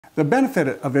The benefit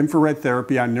of infrared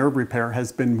therapy on nerve repair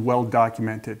has been well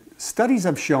documented. Studies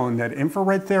have shown that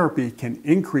infrared therapy can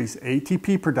increase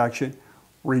ATP production,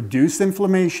 reduce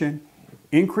inflammation,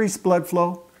 increase blood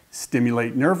flow,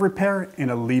 stimulate nerve repair,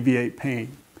 and alleviate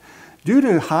pain. Due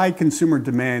to high consumer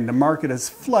demand, the market is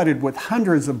flooded with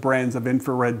hundreds of brands of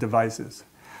infrared devices.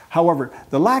 However,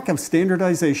 the lack of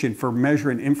standardization for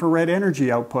measuring infrared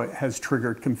energy output has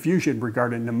triggered confusion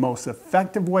regarding the most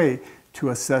effective way to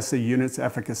assess a unit's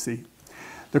efficacy.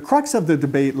 The crux of the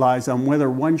debate lies on whether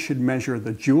one should measure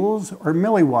the joules or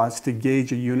milliwatts to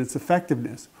gauge a unit's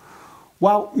effectiveness.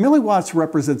 While milliwatts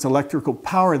represents electrical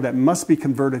power that must be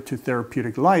converted to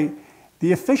therapeutic light,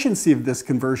 the efficiency of this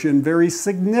conversion varies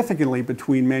significantly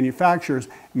between manufacturers,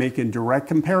 making direct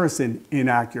comparison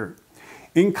inaccurate.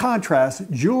 In contrast,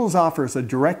 Joules offers a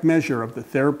direct measure of the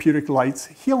therapeutic light's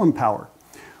healing power.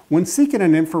 When seeking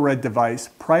an infrared device,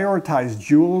 prioritize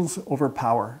joules over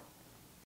power.